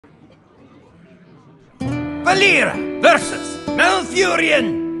Valera versus Malfurion.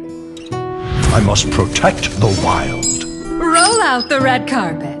 I must protect the wild. Roll out the red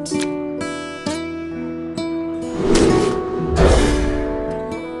carpet.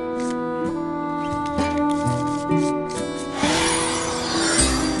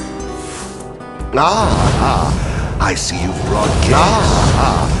 I see you've brought guests.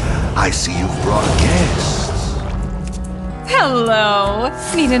 I see you've brought guests. Hello.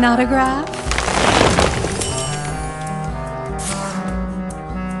 Need an autograph?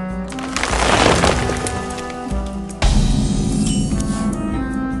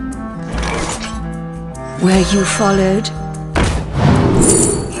 Were you followed?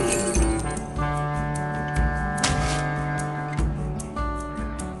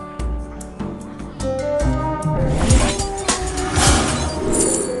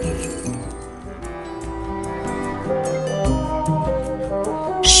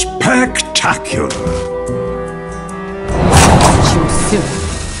 Spectacular. Too soon.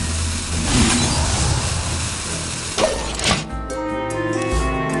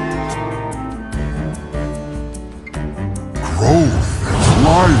 Growth and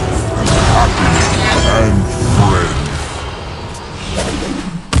life and happiness and friends.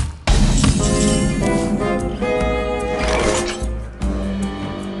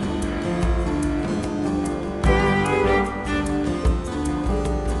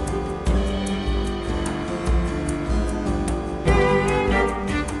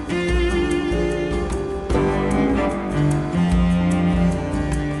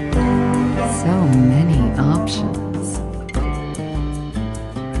 So many options.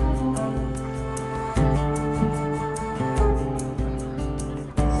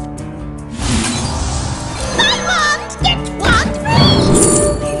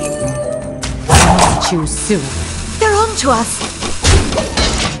 Too soon. They're on to us.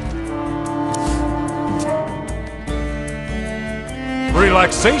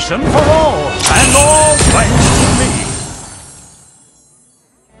 Relaxation for all, and all thanks to me.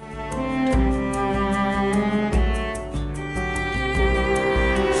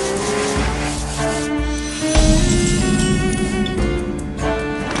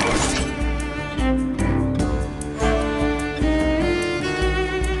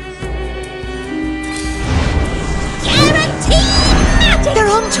 They're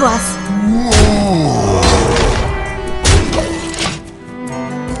on to us.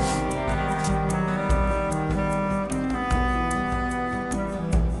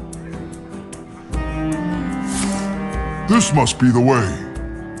 This must be the way.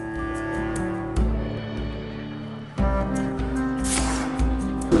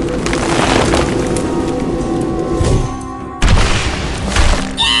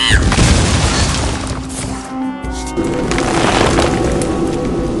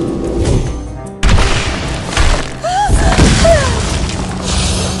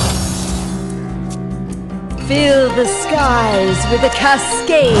 Fill the skies with a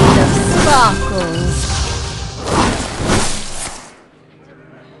cascade of sparkles.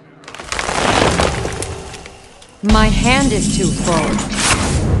 My hand is too full.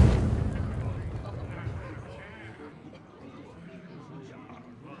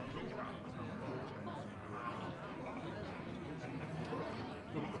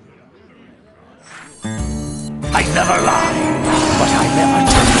 I never lie, but I never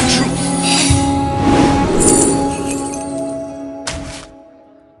tell the truth.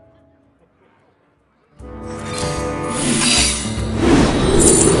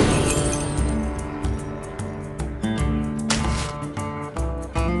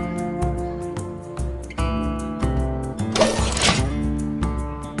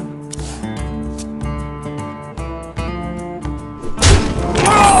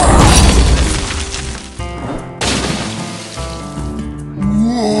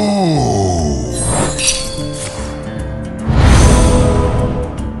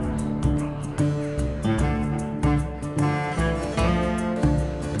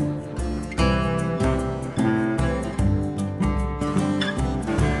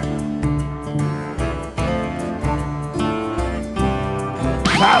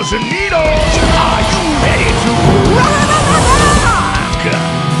 Thousand Needles, are you ready to rock?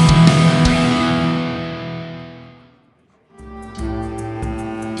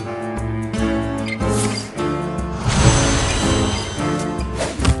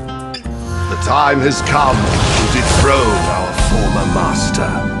 The time has come to dethrone our former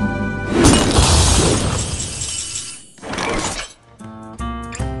master.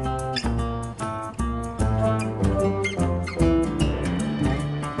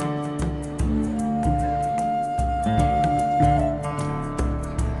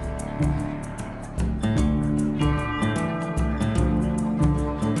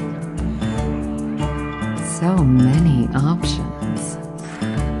 options.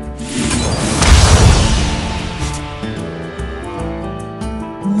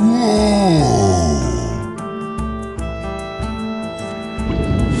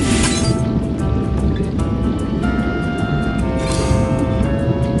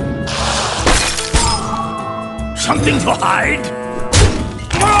 Something to hide?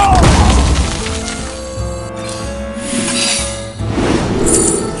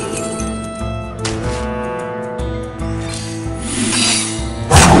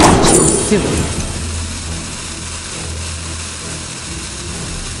 Do it.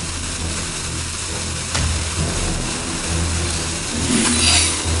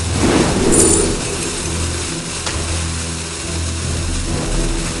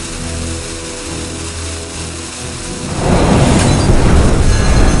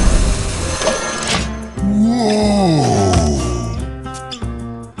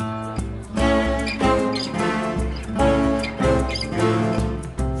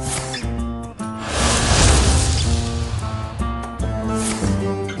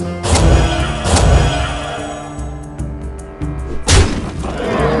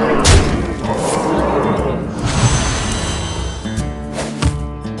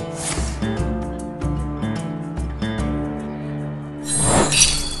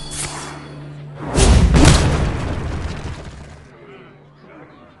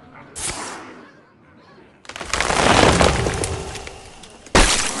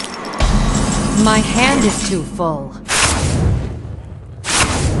 My hand is too full.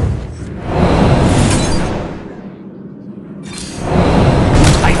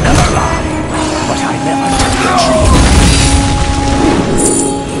 I never lie, but I never tell the truth.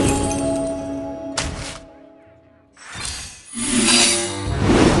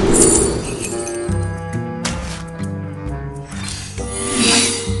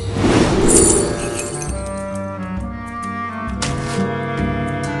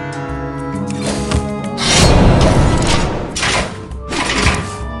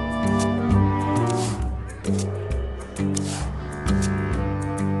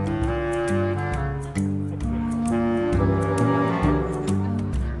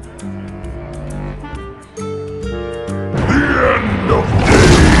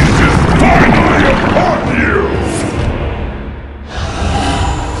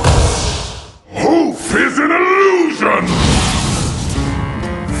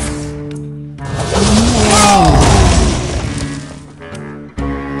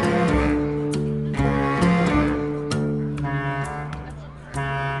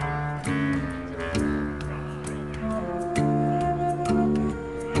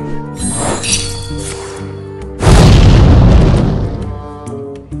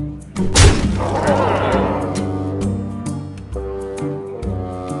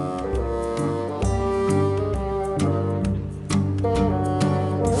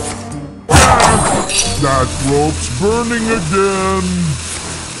 That rope's burning again!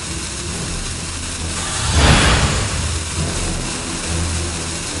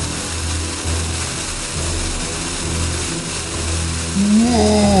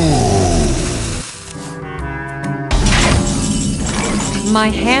 Whoa. My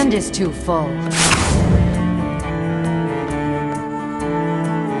hand is too full.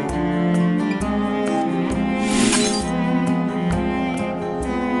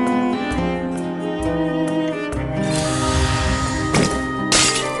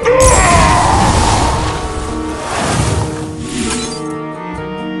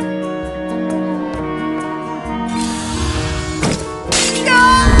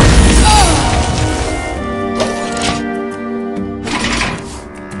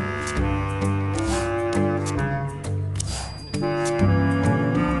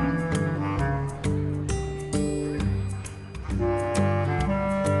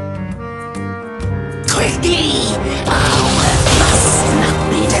 Quickly! Our must not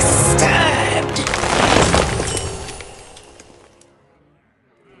be disturbed!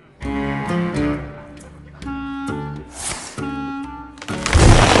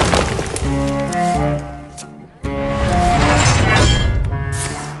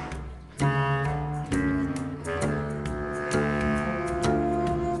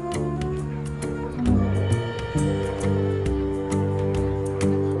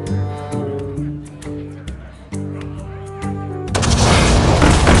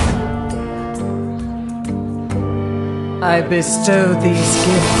 I bestow these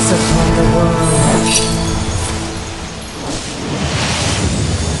gifts upon the world.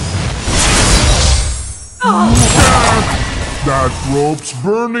 That rope's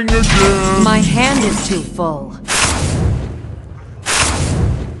burning again! My hand is too full.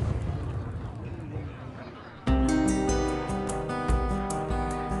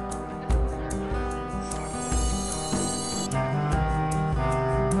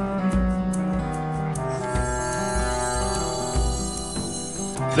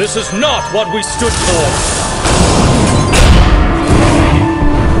 This is not what we stood for!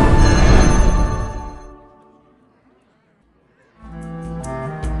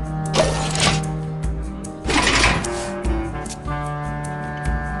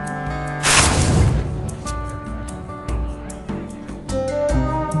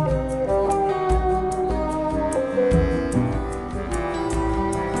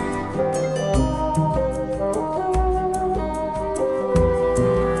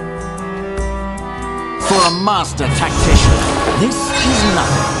 For a master tactician, this is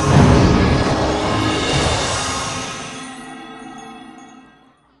nothing.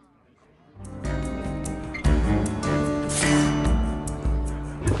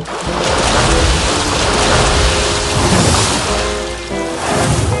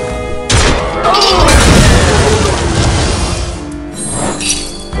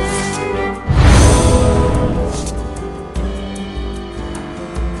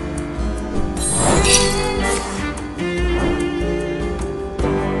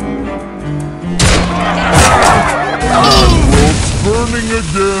 Burning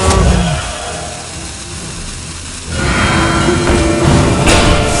again!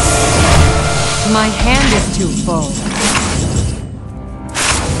 My hand is too full.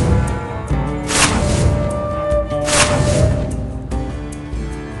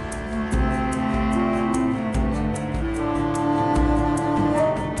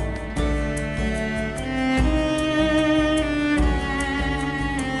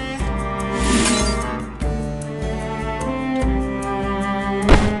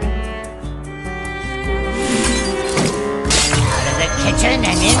 Kitchen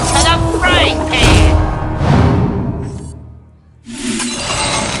and into the frying pan!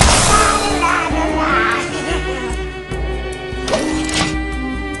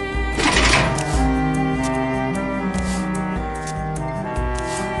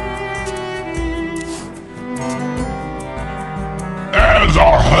 As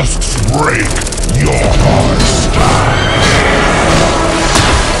our husks break, your hearts die!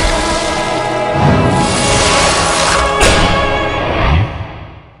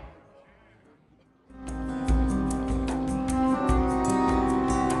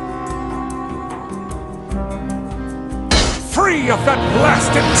 Free of that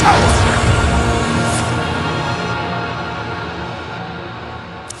blasted tower!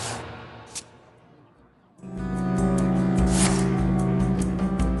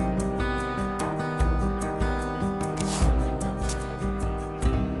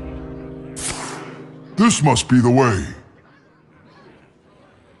 This must be the way.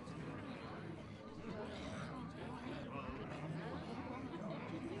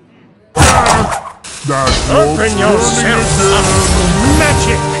 Open yourself up to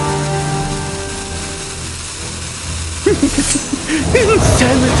magic!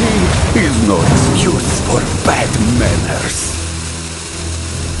 Insanity is no excuse for bad manners.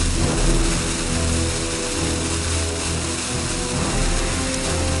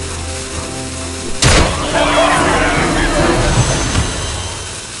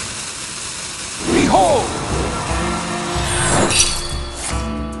 Behold!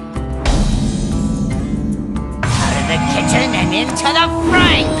 The kitchen and into the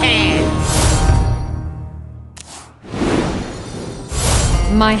frying pan!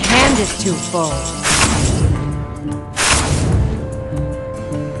 My hand is too full.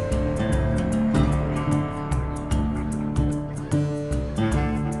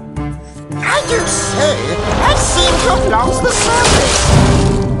 I do say, I seem to have lost the surface!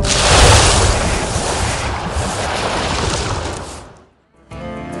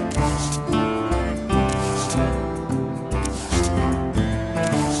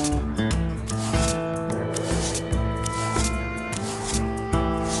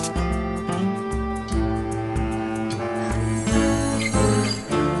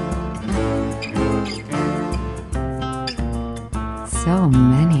 So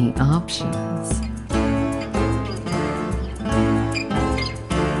many options.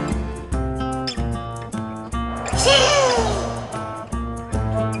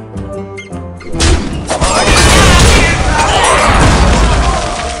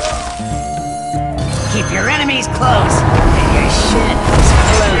 Keep your enemies close, and your shit is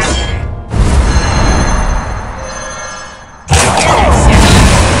close.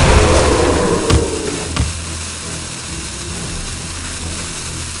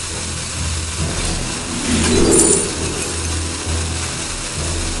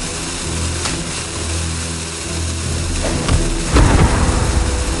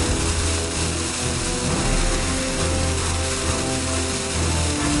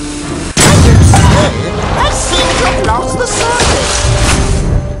 I seem to have lost the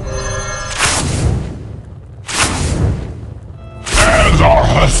surface.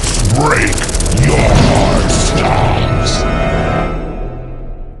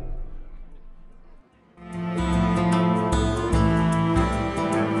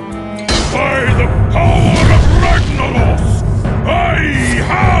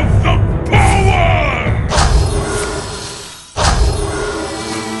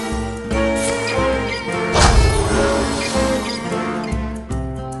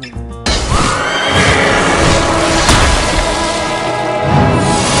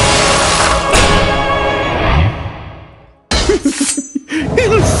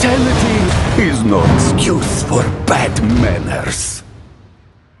 no excuse for bad manners.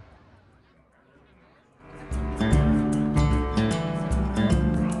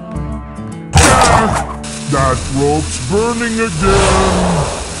 That rope's burning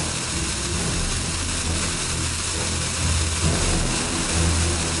again!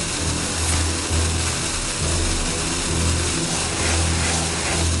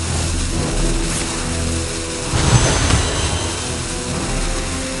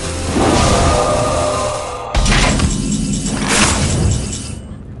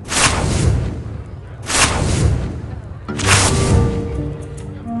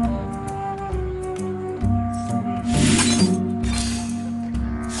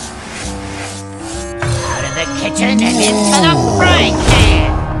 Kitchen and into the frying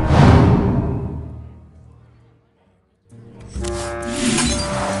pan!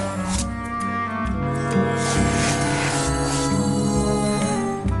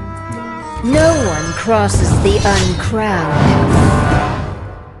 No one crosses the uncrowned.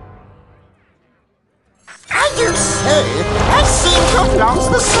 I do say, I seem to have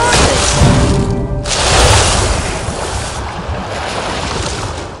lost the circuit.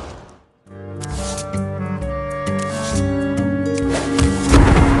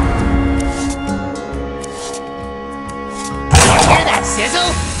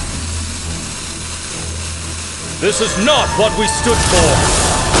 This is not what we stood for!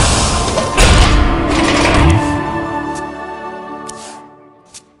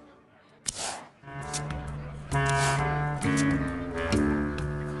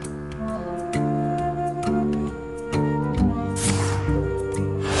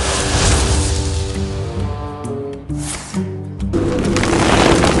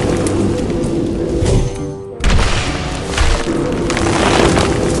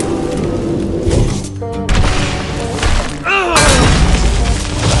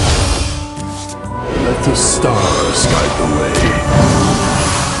 The stars guide the way.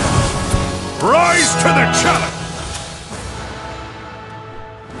 Rise to the challenge!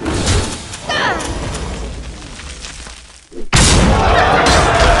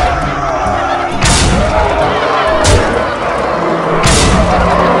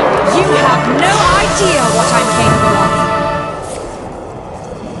 You have no idea what I'm capable of.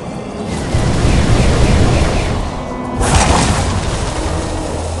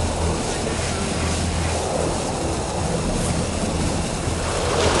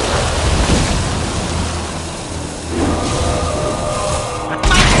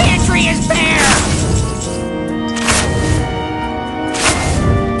 Is bare!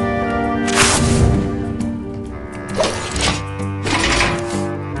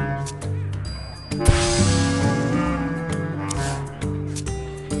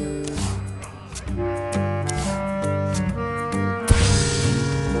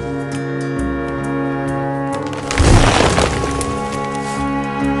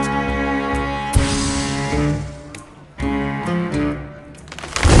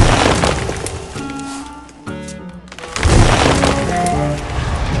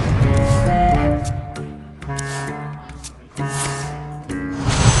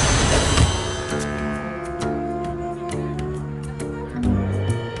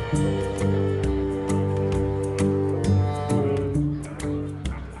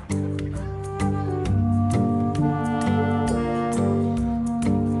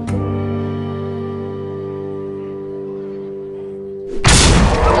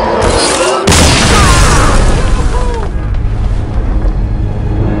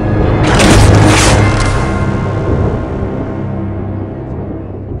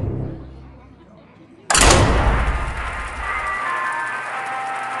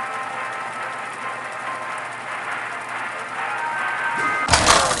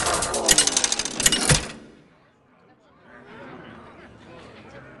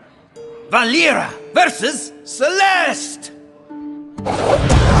 Valera versus Celeste!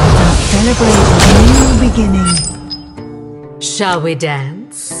 Celebrate a new beginning. Shall we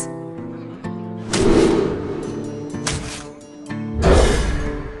dance?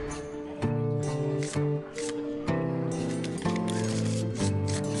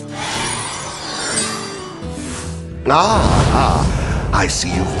 I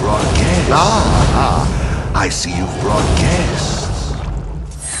see you've brought guests. I see you've brought guests.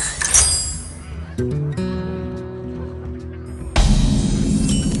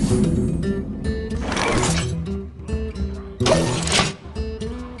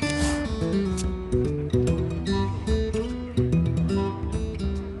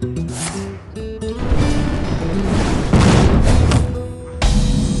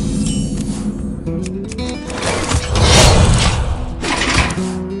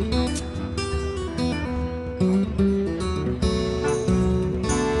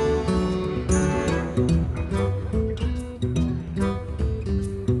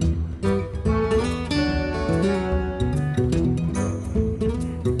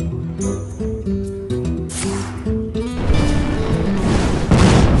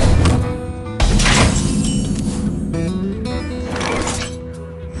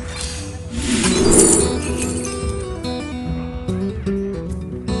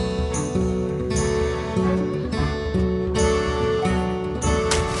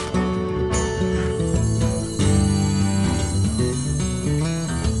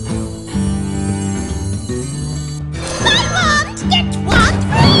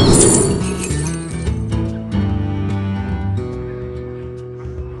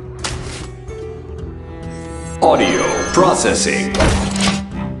 Audio processing.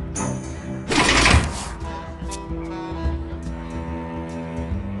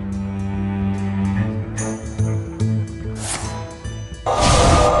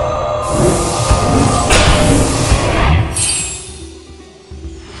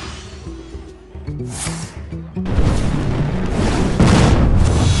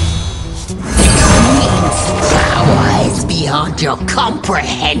 Power is beyond your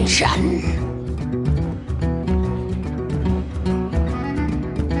comprehension.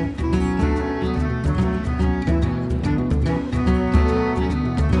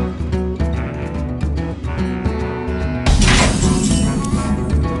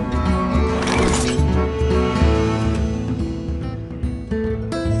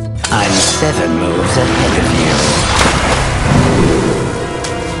 I'm 7 moves ahead of you.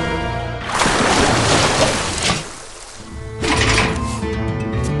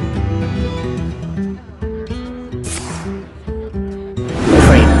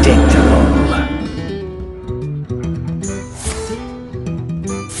 Predictable.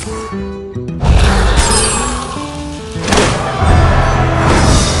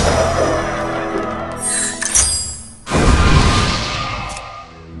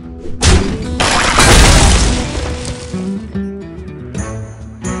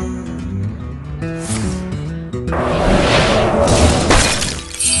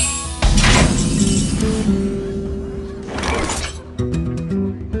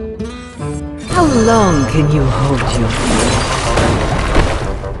 How long can you hold your breath?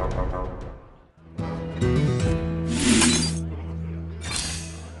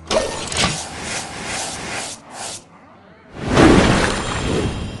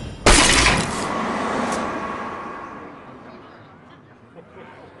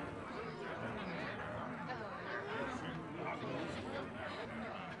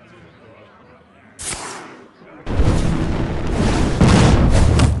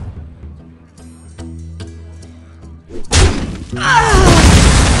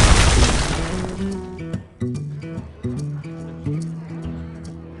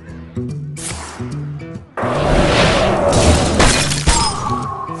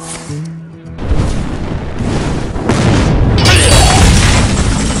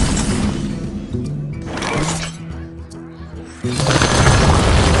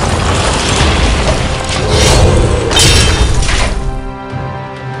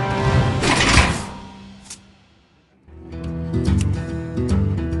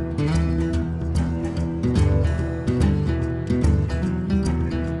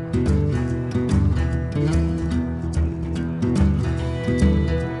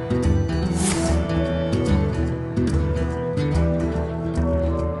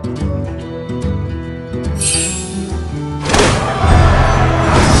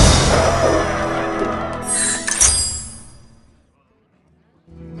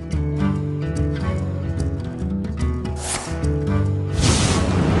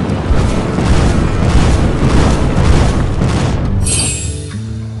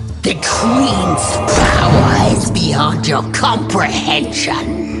 The Queen's power is beyond your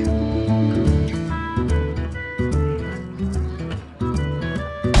comprehension.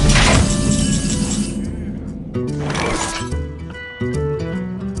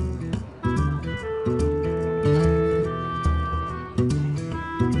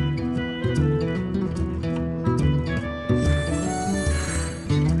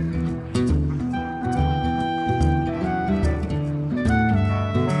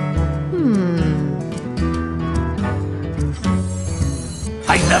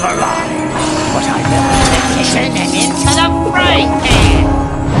 I never lie, but I never Turn it into the frying pan.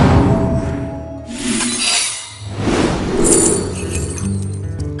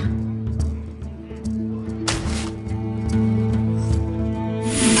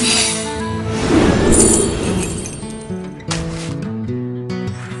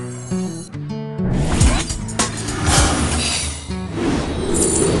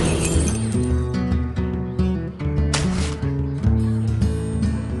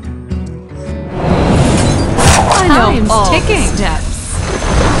 Time's ticking. Steps.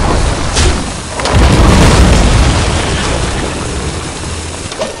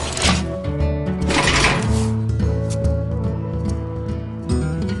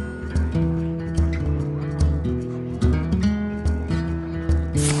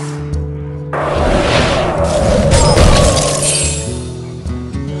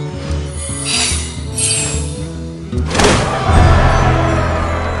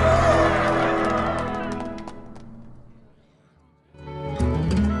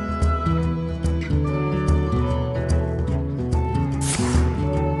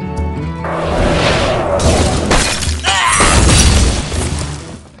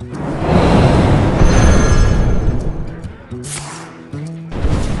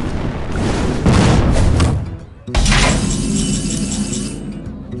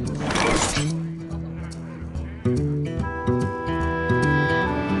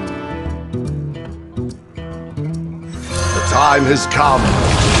 time has come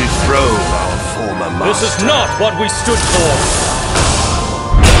to dethrone our former master. This is not what we stood for!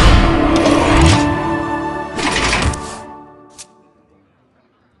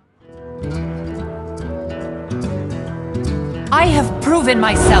 I have proven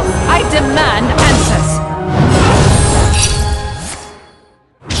myself. I demand answers.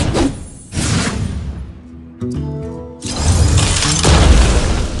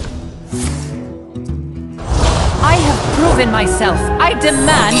 I have proven myself. I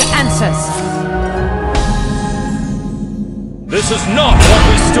demand answers. This is not what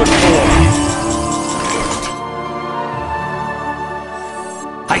we stood for!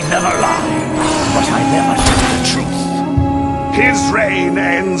 I never lie, but I never tell the truth. His reign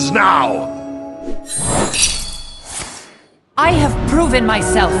ends now! I have proven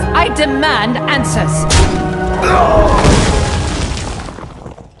myself. I demand answers.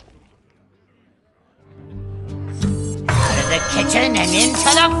 Out of the kitchen and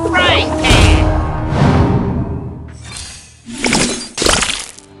into the frying pan!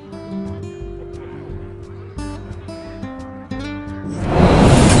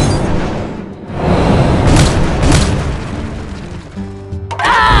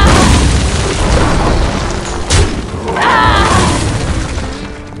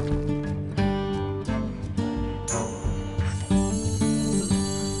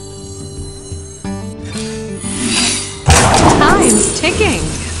 Time's ticking.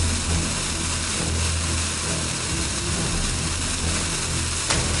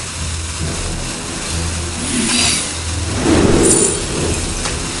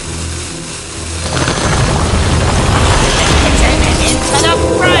 Kitchen and into the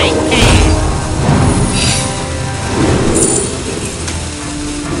frying pan!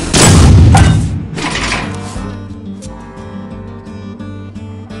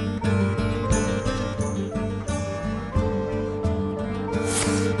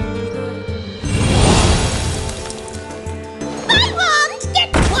 Buy one,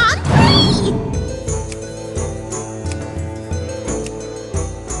 get one free!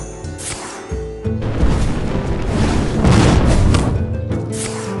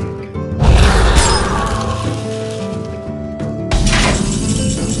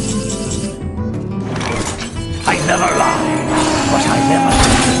 I never lie, but I never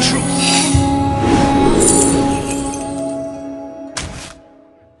tell the truth.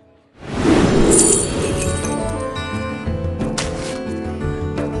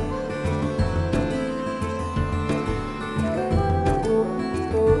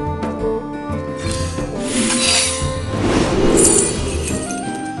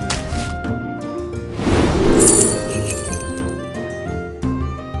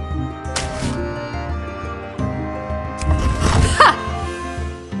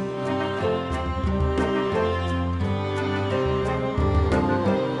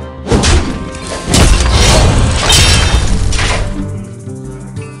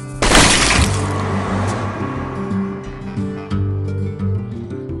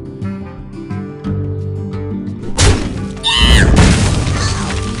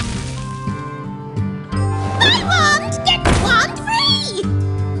 Buy one, get one free!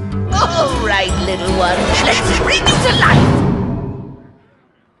 All right, little one, let's bring you to life!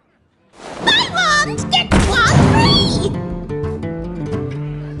 Buy one, get one free!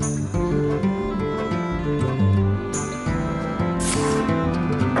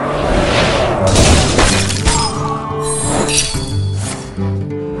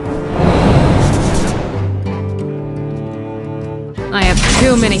 I have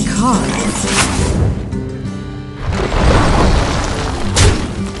too many cards.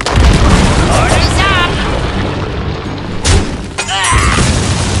 Orders up!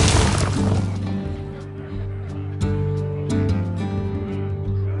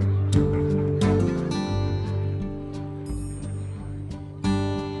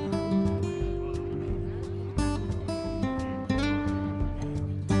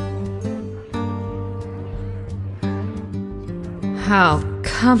 How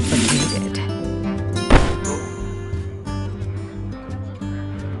complicated.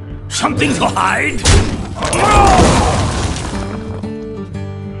 Something to hide?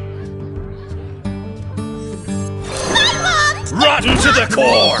 Rotten to the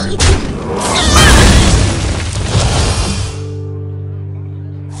core!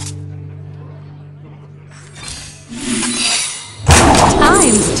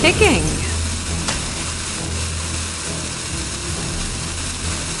 Time's ticking.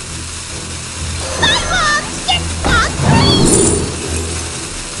 Buy one, get one free!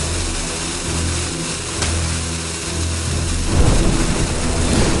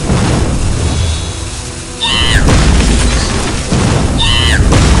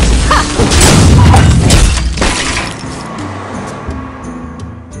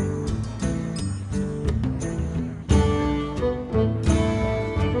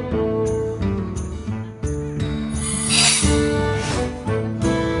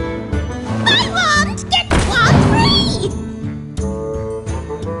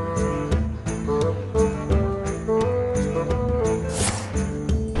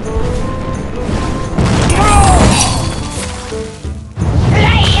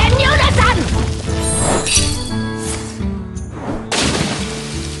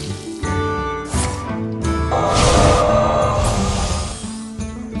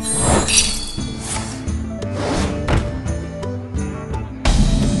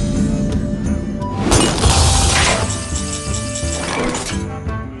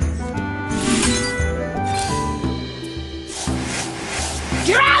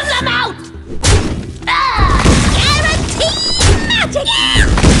 magic!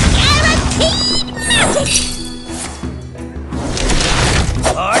 Guaranteed magic!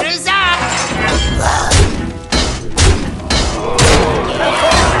 Orders up!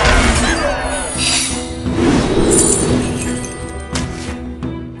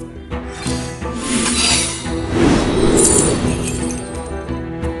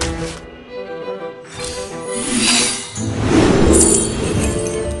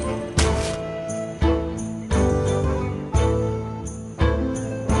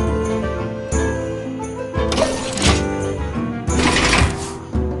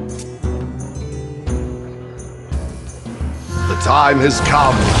 The time has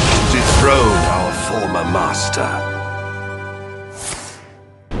come to dethrone our former master.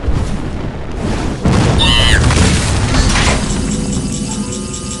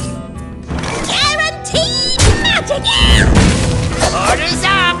 Guaranteed magic! Orders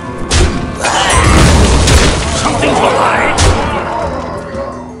up! Something to hide!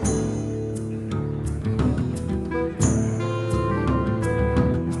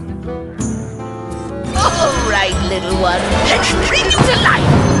 All right, little one. Let's bring you to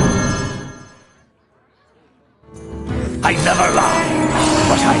life! I never lie,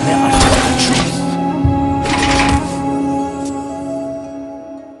 but I never tell the truth.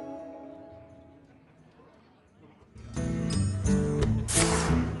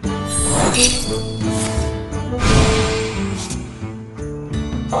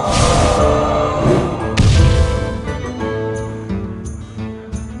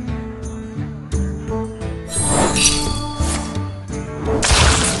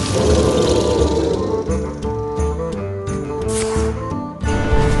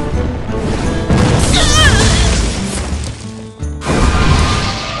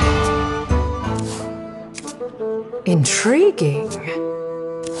 Intriguing.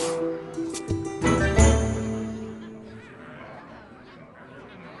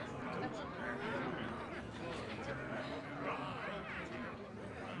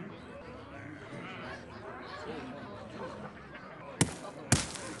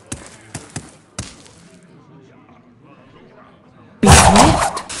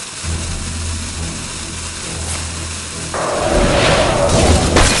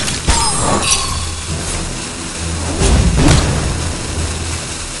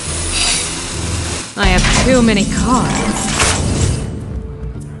 I have too many cards.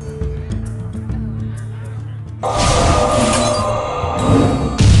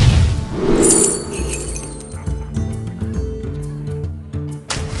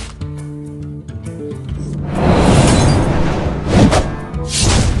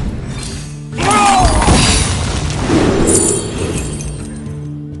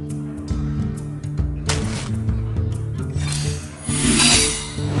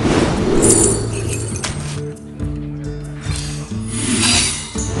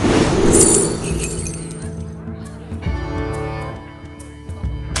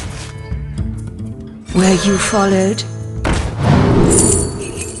 Were you followed?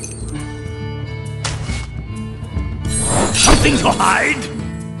 Something to hide?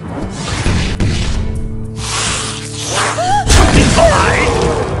 Something to hide?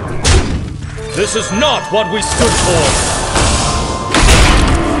 This is not what we stood for!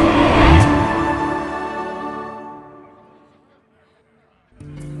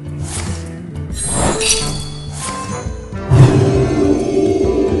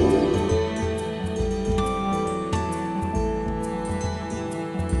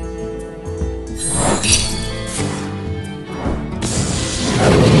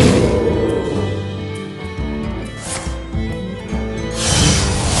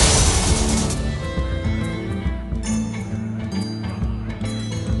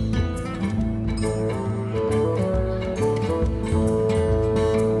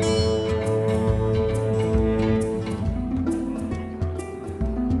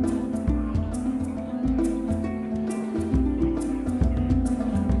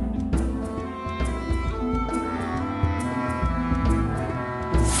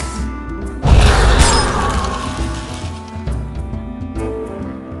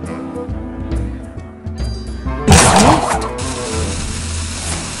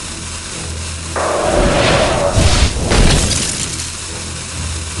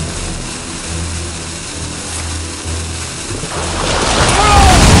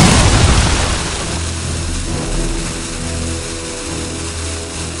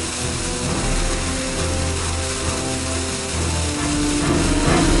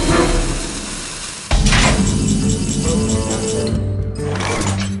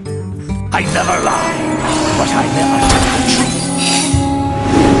 I never lie, but I never tell the truth.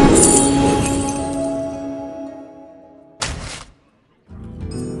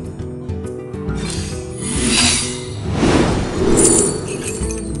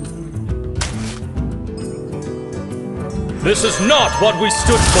 This is not what we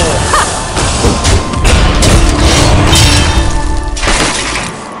stood for!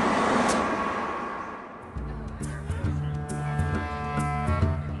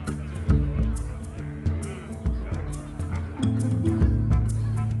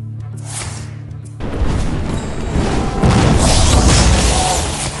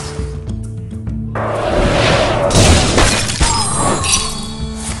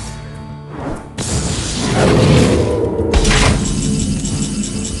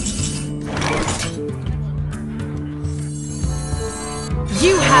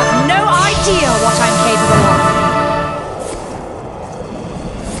 You have no idea what I'm capable of!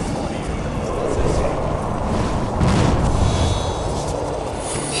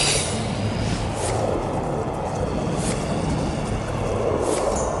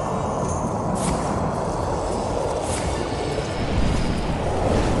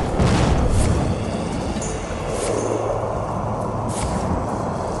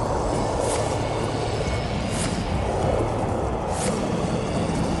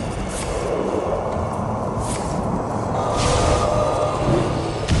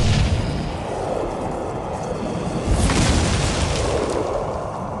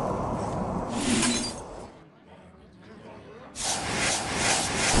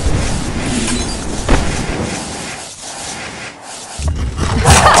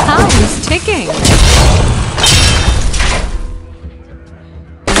 He's ticking.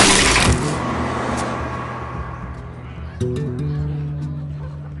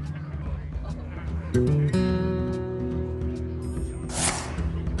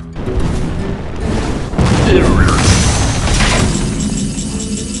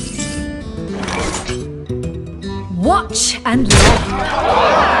 Watch and learn.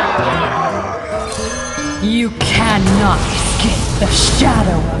 You cannot escape the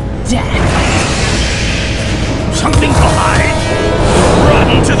shadow of death. Something to hide!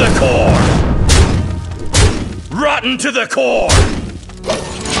 Rotten to the core! Rotten to the core!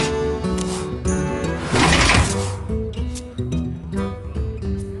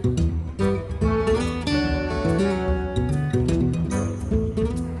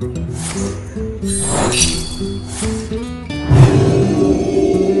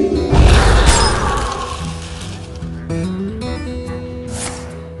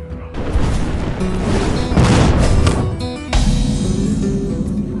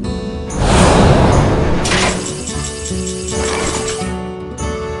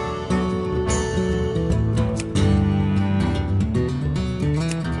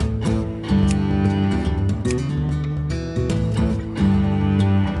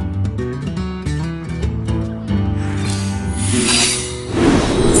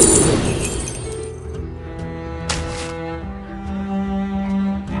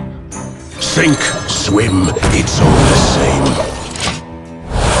 Sink, swim, it's all the same.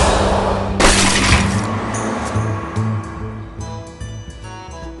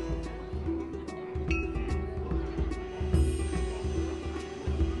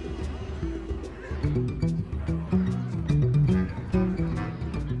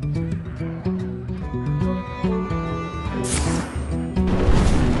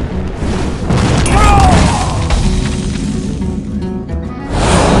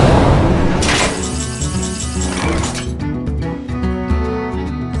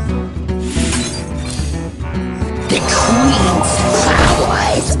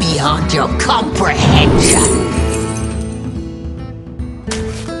 Beyond your comprehension.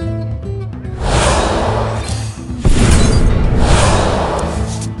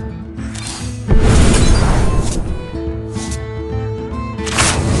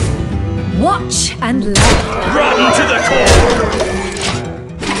 Watch and learn. Rotten to the core!